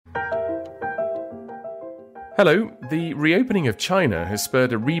Hello. The reopening of China has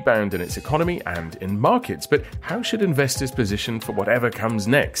spurred a rebound in its economy and in markets, but how should investors position for whatever comes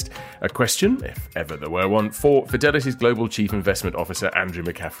next? A question, if ever there were one, for Fidelity's Global Chief Investment Officer, Andrew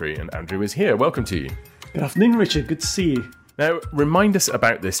McCaffrey. And Andrew is here. Welcome to you. Good afternoon, Richard. Good to see you. Now, remind us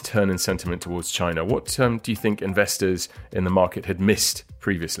about this turn in sentiment towards China. What do you think investors in the market had missed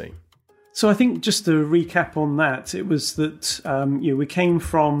previously? So I think just to recap on that, it was that we came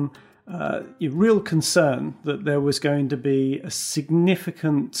from real concern that there was going to be a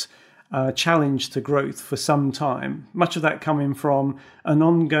significant challenge to growth for some time. Much of that coming from an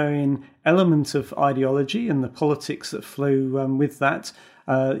ongoing element of ideology and the politics that flow with that,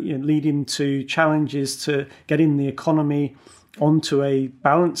 leading to challenges to getting the economy onto a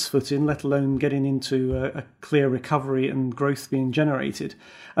balanced footing, let alone getting into a clear recovery and growth being generated.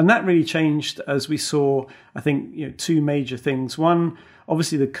 And that really changed as we saw, I think, two major things. One,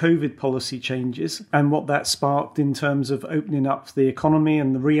 obviously the COVID policy changes and what that sparked in terms of opening up the economy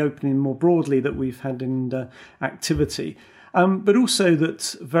and the reopening more broadly that we've had in activity. But also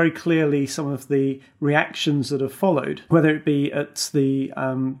that very clearly some of the reactions that have followed, whether it be at the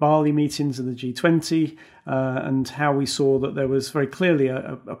Bali meetings and the G20, and how we saw that there was very clearly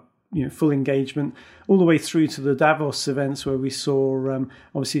a full engagement, all the way through to the Davos events where we saw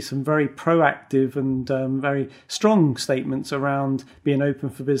obviously some very proactive and very strong statements around being open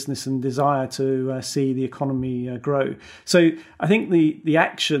for business and desire to see the economy grow. So I think the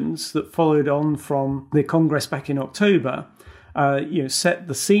actions that followed on from the Congress back in October set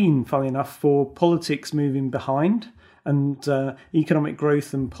the scene, funnily enough, for politics moving behind and economic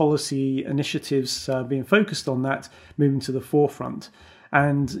growth and policy initiatives being focused on that, moving to the forefront.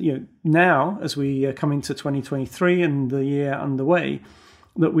 And now, as we come into 2023 and the year underway,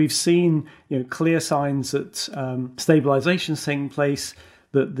 that we've seen clear signs that stabilisation is taking place,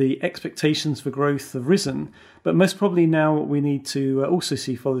 that the expectations for growth have risen. But most probably now what we need to also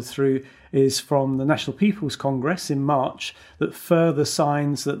see followed through is from the National People's Congress in March, that further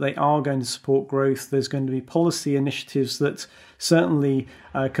signs that they are going to support growth. There's going to be policy initiatives that certainly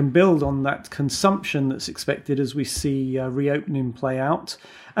can build on that consumption that's expected as we see reopening play out.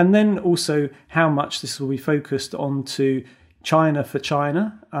 And then also how much this will be focused onto China for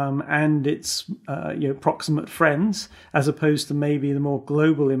China and its proximate friends, as opposed to maybe the more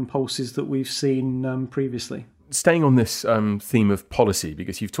global impulses that we've seen previously. Staying on this theme of policy,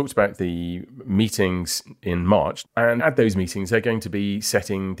 because you've talked about the meetings in March, and at those meetings they're going to be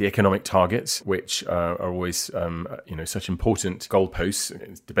setting the economic targets, which are always such important goalposts.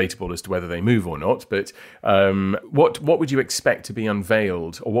 It's debatable as to whether they move or not, but what would you expect to be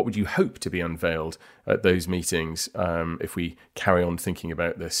unveiled, or what would you hope to be unveiled at those meetings if we carry on thinking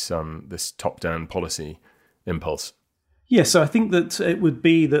about this top-down policy impulse? Yeah, so I think that it would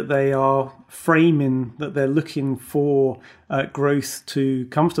be that they are framing that they're looking for growth to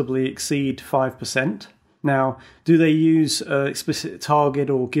comfortably exceed 5%. Now, do they use an explicit target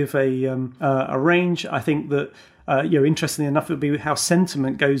or give a range? I think that, interestingly enough, it would be how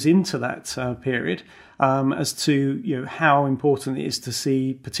sentiment goes into that period as to how important it is to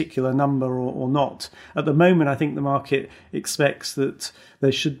see a particular number or not. At the moment, I think the market expects that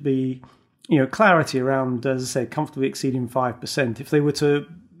there should be clarity around, as I say, comfortably exceeding 5%. If they were to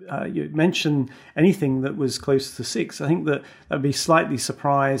mention anything that was close to 6%, I think that would be slightly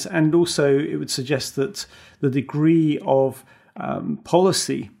surprised. And also it would suggest that the degree of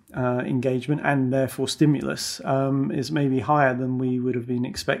policy engagement and therefore stimulus is maybe higher than we would have been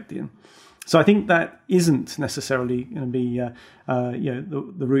expecting. So I think that isn't necessarily going to be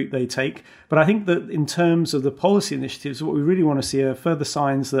the route they take. But I think that in terms of the policy initiatives, what we really want to see are further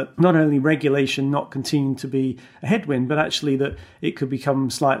signs that not only regulation not continuing to be a headwind, but actually that it could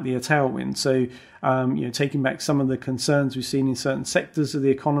become slightly a tailwind. So taking back some of the concerns we've seen in certain sectors of the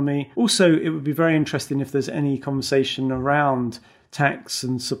economy. Also, it would be very interesting if there's any conversation around tax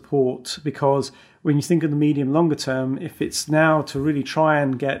and support, because when you think of the medium longer term, if it's now to really try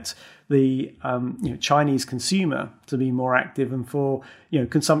and get the Chinese consumer to be more active and for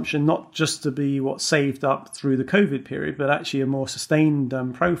consumption not just to be what's saved up through the COVID period, but actually a more sustained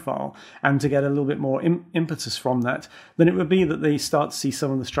profile, and to get a little bit more impetus from that, then it would be that they start to see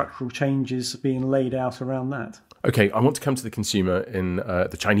some of the structural changes being laid out around that. Okay, I want to come to the consumer in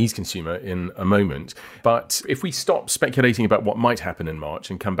the Chinese consumer in a moment. But if we stop speculating about what might happen in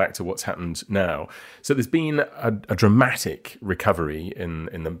March and come back to what's happened now, so there's been a dramatic recovery in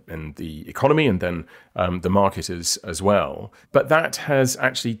the economy and then the market as well. But that has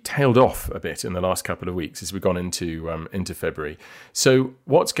actually tailed off a bit in the last couple of weeks as we've gone into February. So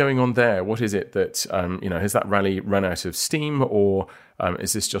what's going on there? What is it that has that rally run out of steam, or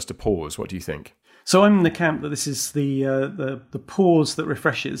Is this just a pause? What do you think? So I'm in the camp that this is the pause that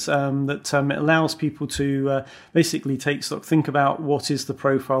refreshes, that it allows people to basically take stock, think about what is the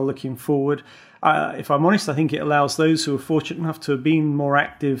profile looking forward. If I'm honest, I think it allows those who are fortunate enough to have been more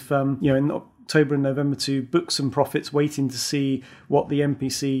active, in October and November, to book some profits, waiting to see what the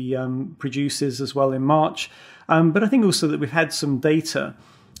MPC produces as well in March. But I think also that we've had some data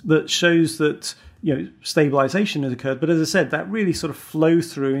that shows that stabilization has occurred. But as I said, that really sort of flow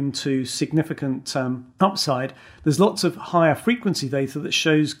through into significant upside. There's lots of higher frequency data that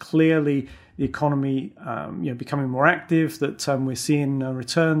shows clearly the economy becoming more active, that we're seeing a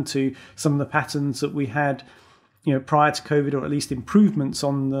return to some of the patterns that we had prior to COVID, or at least improvements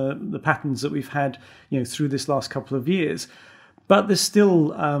on the patterns that we've had through this last couple of years. But there's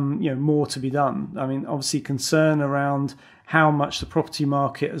still more to be done. I mean, obviously concern around how much the property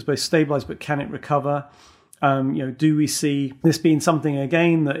market has both stabilized, but can it recover? Do we see this being something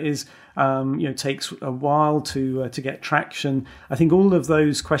again that is takes a while to get traction? I think all of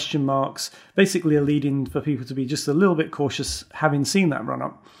those question marks basically are leading for people to be just a little bit cautious, having seen that run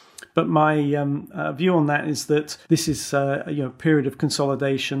up. But my view on that is that this is a period of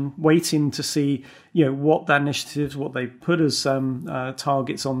consolidation, waiting to see what that initiatives, what they put as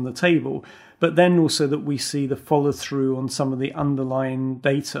targets on the table, but then also that we see the follow through on some of the underlying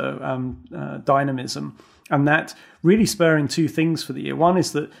data dynamism. And that really spurring two things for the year. One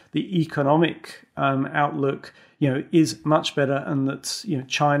is that the economic outlook is much better, and that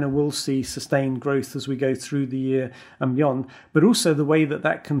China will see sustained growth as we go through the year and beyond. But also the way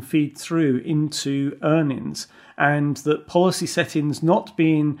that can feed through into earnings, and that policy settings not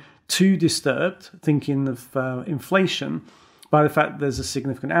being too disturbed, thinking of inflation, by the fact that there's a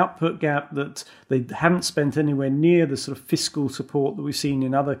significant output gap, that they haven't spent anywhere near the sort of fiscal support that we've seen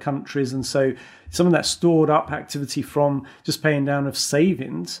in other countries. And so some of that stored up activity from just paying down of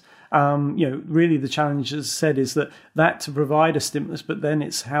savings, really the challenge, as I said, is that to provide a stimulus, but then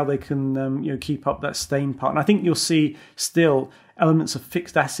it's how they can keep up that staying part. And I think you'll see still elements of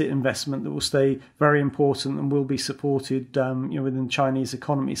fixed asset investment that will stay very important and will be supported within the Chinese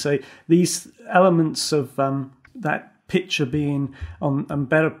economy. So these elements of that picture being on a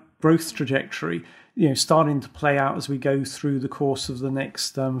better growth trajectory, starting to play out as we go through the course of the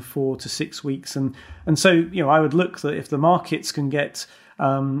next 4 to 6 weeks. And so, I would look that if the markets can get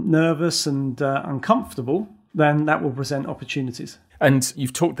nervous and uncomfortable, then that will present opportunities. And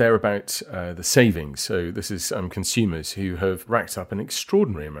you've talked there about the savings. So this is consumers who have racked up an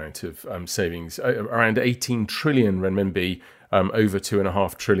extraordinary amount of savings, around 18 trillion renminbi, over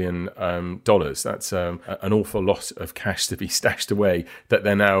 $2.5 trillion. That's an awful lot of cash to be stashed away that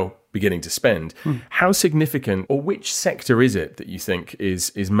they're now beginning to spend. How significant, or which sector is it that you think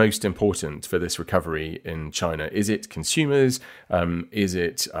is most important for this recovery in China? Is it consumers? Is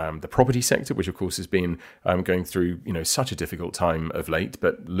it the property sector, which of course has been going through such a difficult time of late,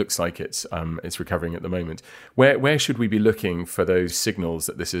 but looks like it's recovering at the moment? Where should we be looking for those signals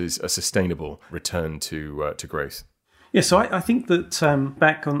that this is a sustainable return to growth? Yeah, so I think that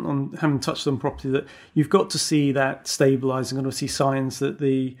back on having touched on property, that you've got to see that stabilising, and see signs that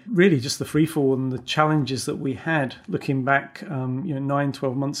the free fall and the challenges that we had looking back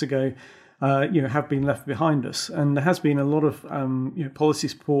 9-12 months ago have been left behind us. And there has been a lot of policy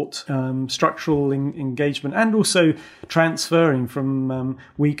support, structural engagement, and also transferring from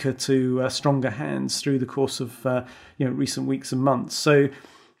weaker to stronger hands through the course of recent weeks and months. So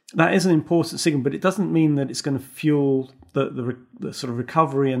that is an important signal, but it doesn't mean that it's going to fuel the sort of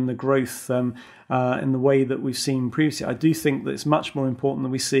recovery and the growth in the way that we've seen previously. I do think that it's much more important that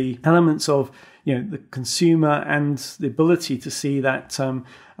we see elements of the consumer and the ability to see that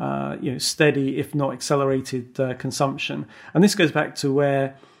steady, if not accelerated, consumption. And this goes back to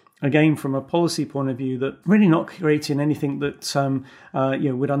where, again, from a policy point of view, that really not creating anything that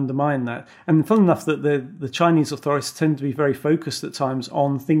would undermine that. And fun enough that the Chinese authorities tend to be very focused at times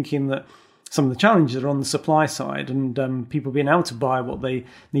on thinking that some of the challenges are on the supply side, and people being able to buy what they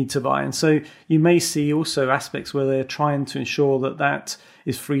need to buy. And so you may see also aspects where they're trying to ensure that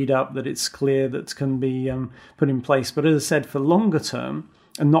is freed up, that it's clear, that can be put in place. But as I said, for longer term,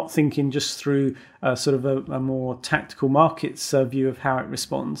 and not thinking just through sort of a more tactical markets view of how it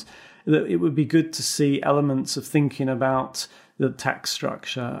responds, that it would be good to see elements of thinking about the tax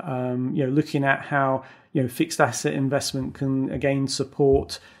structure, looking at how fixed asset investment can again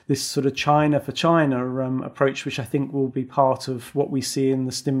support this sort of China for China approach, which I think will be part of what we see in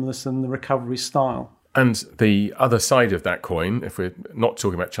the stimulus and the recovery style. And the other side of that coin, if we're not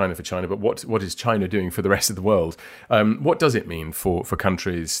talking about China for China, but what is China doing for the rest of the world? What does it mean for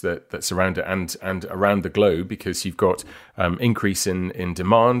countries that surround it and around the globe? Because you've got increase in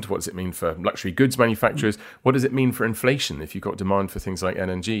demand. What does it mean for luxury goods manufacturers? What does it mean for inflation if you've got demand for things like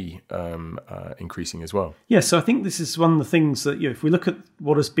LNG increasing as well? Yeah, so I think this is one of the things that, if we look at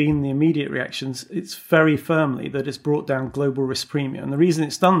what has been the immediate reactions, it's very firmly that it's brought down global risk premium. And the reason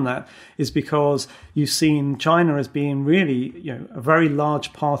it's done that is because you've seen China as being really, a very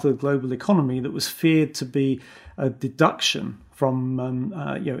large part of the global economy that was feared to be a deduction from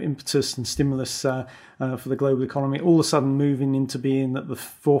impetus and stimulus for the global economy, all of a sudden moving into being at the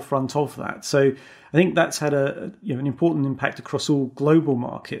forefront of that. So I think that's had an important impact across all global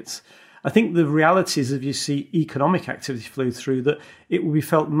markets. I think the reality is, if you see economic activity flow through, that it will be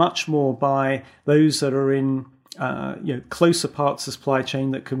felt much more by those that are in closer parts of the supply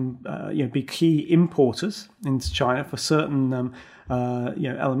chain that can be key importers into China for certain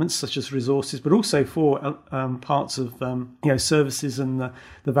elements such as resources, but also for parts of services and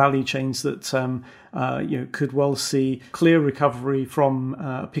the value chains that could well see clear recovery from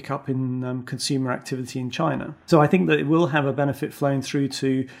a pickup in consumer activity in China. So I think that it will have a benefit flowing through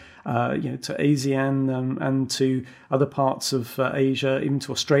to ASEAN and to other parts of Asia, even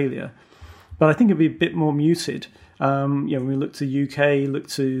to Australia. But I think it'd be a bit more muted. When we look to the UK, look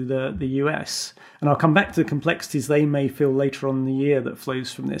to the US, and I'll come back to the complexities they may feel later on in the year that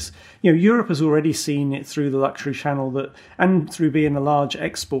flows from this. Europe has already seen it through the luxury channel and through being a large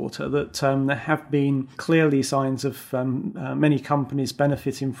exporter, that there have been clearly signs of many companies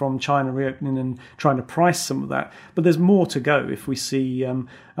benefiting from China reopening and trying to price some of that. But there's more to go if we see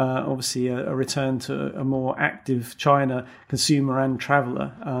obviously a return to a more active China consumer and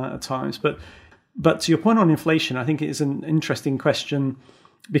traveller at times. But to your point on inflation, I think it is an interesting question,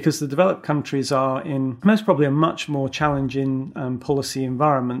 because the developed countries are in most probably a much more challenging policy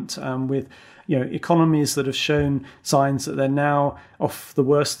environment with economies that have shown signs that they're now off the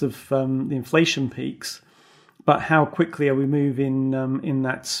worst of the inflation peaks. But how quickly are we moving in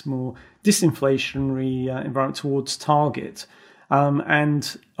that more disinflationary environment towards target?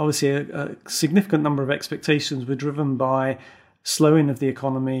 And obviously a significant number of expectations were driven by slowing of the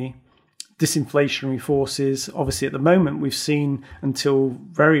economy, disinflationary forces. Obviously, at the moment, we've seen until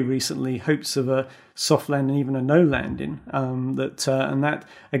very recently hopes of a soft landing, even a no landing. And that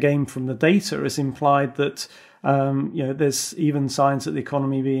again from the data has implied that there's even signs that the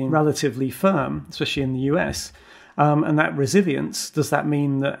economy being relatively firm, especially in the US. And that resilience, does that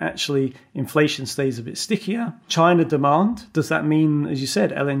mean that actually inflation stays a bit stickier? China demand, does that mean, as you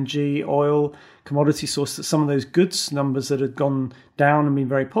said, LNG, oil, commodity source, that some of those goods numbers that had gone down and been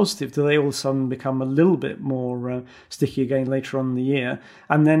very positive, do they all of a sudden become a little bit more sticky again later on in the year?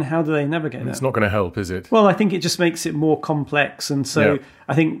 And then how do they navigate that? It's not going to help, is it? Well, I think it just makes it more complex. And so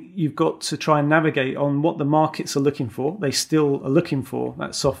I think you've got to try and navigate on what the markets are looking for. They still are looking for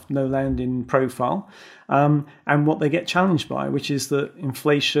that soft no landing profile. And what they get challenged by, which is that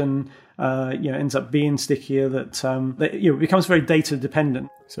inflation ends up being stickier, that it becomes very data dependent.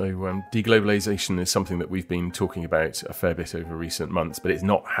 So deglobalization is something that we've been talking about a fair bit over recent months, but it's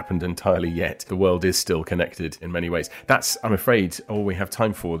not happened entirely yet. The world is still connected in many ways. That's, I'm afraid, all we have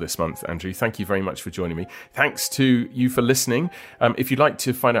time for this month, Andrew. Thank you very much for joining me. Thanks to you for listening. If you'd like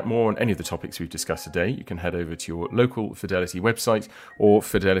to find out more on any of the topics we've discussed today, you can head over to your local Fidelity website or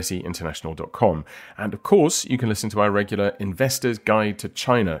fidelityinternational.com. And of course, you can listen to our regular Investor's Guide to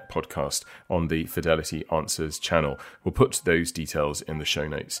China podcast on the Fidelity Answers channel. We'll put those details in the show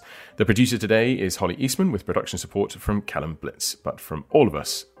notes. The producer today is Holly Eastman, with production support from Callum Blitz. But from all of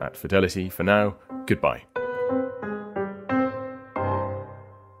us at Fidelity, for now, goodbye.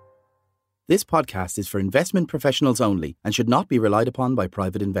 This podcast is for investment professionals only and should not be relied upon by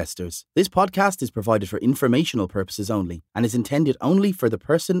private investors. This podcast is provided for informational purposes only and is intended only for the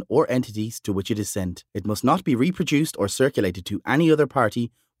person or entities to which it is sent. It must not be reproduced or circulated to any other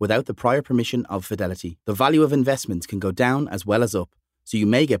party without the prior permission of Fidelity. The value of investments can go down as well as up, so you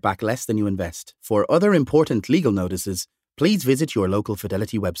may get back less than you invest. For other important legal notices, please visit your local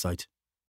Fidelity website.